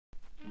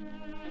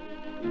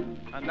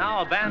And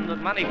now a band that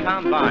money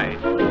can't buy.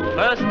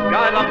 First,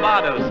 Guy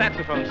Lombardo,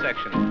 saxophone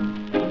section.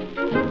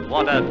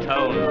 What a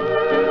tone.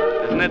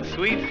 Isn't it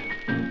sweet?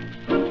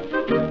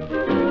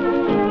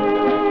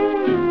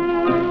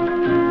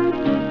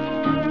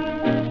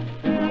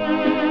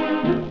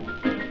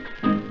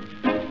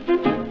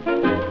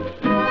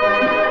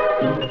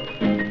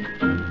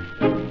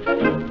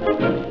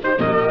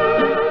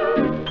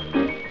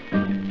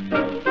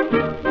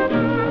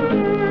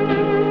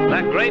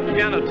 Great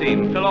piano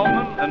team, Phil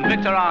Altman and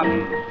Victor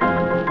Arden.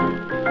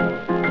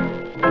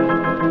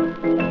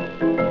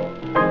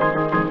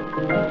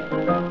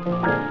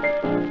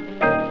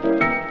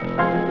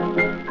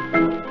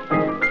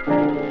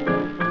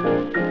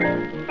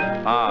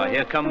 Ah,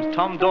 here comes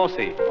Tom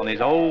Dorsey on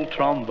his old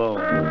trombone.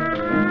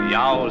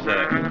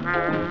 Yowza.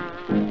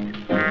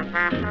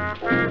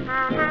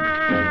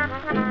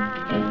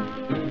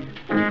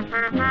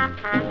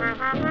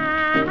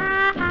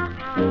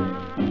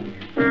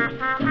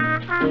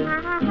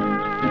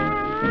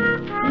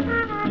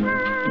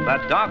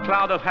 That dark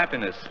cloud of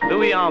happiness,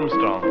 Louis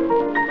Armstrong.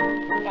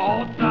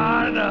 Oh,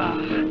 Dinah,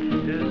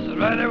 is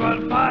there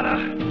anyone finer?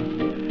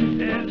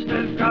 In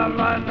South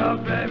Carolina,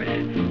 baby,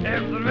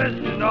 if there is,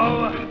 you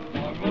know,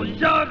 well,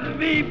 sure to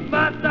be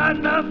my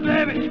Dinah,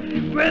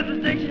 baby, with a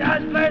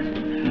 6-yard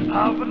face,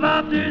 I would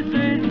love to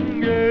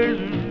sing,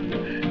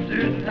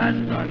 soon as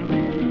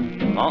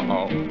Dinah.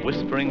 Uh-oh,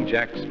 whispering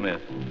Jack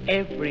Smith.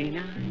 Every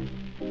night,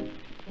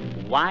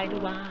 why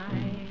do I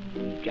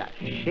just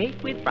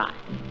shake with pride?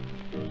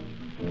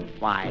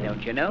 Why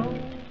don't you know?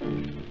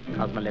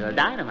 'Cause my little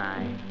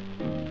dynamite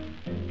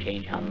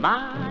changed her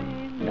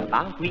mind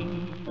about me.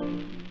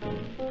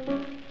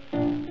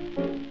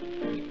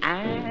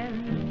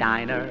 And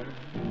Dinah,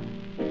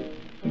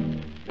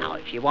 now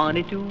if you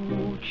wanted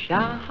to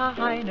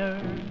shine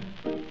her,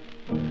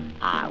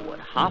 I would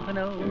hop an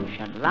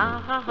ocean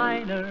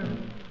liner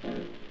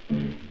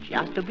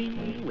just to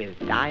be with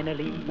Dinah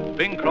Lee.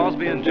 Bing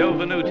Crosby and Joe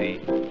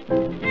Venuti.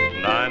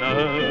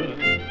 Dinah,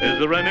 is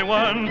there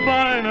anyone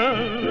finer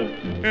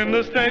in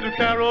the state of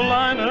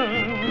Carolina?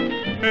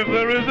 If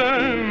there is,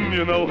 and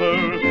you know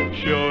her,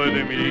 show it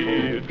to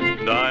me.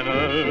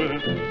 Dinah,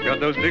 got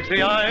those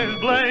Dixie eyes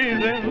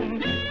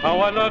blazing. How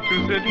I love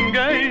to sit and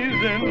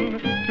gaze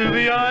into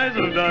the eyes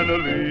of Dinah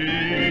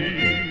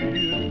Lee.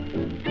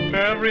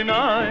 Every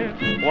night,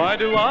 why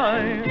do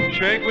I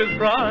shake with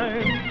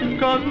pride?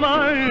 'Cause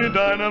my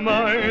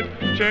dynamite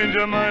changed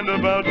her mind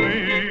about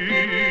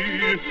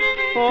me.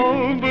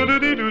 Oh,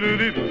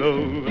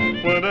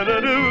 ba-da-dee-doo-doo-dee-doo,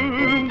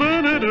 what-da-da-doo,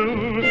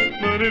 ba-da-doo,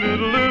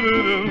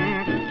 ba-da-doo-doo-doo,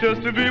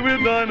 just to be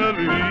with Dinah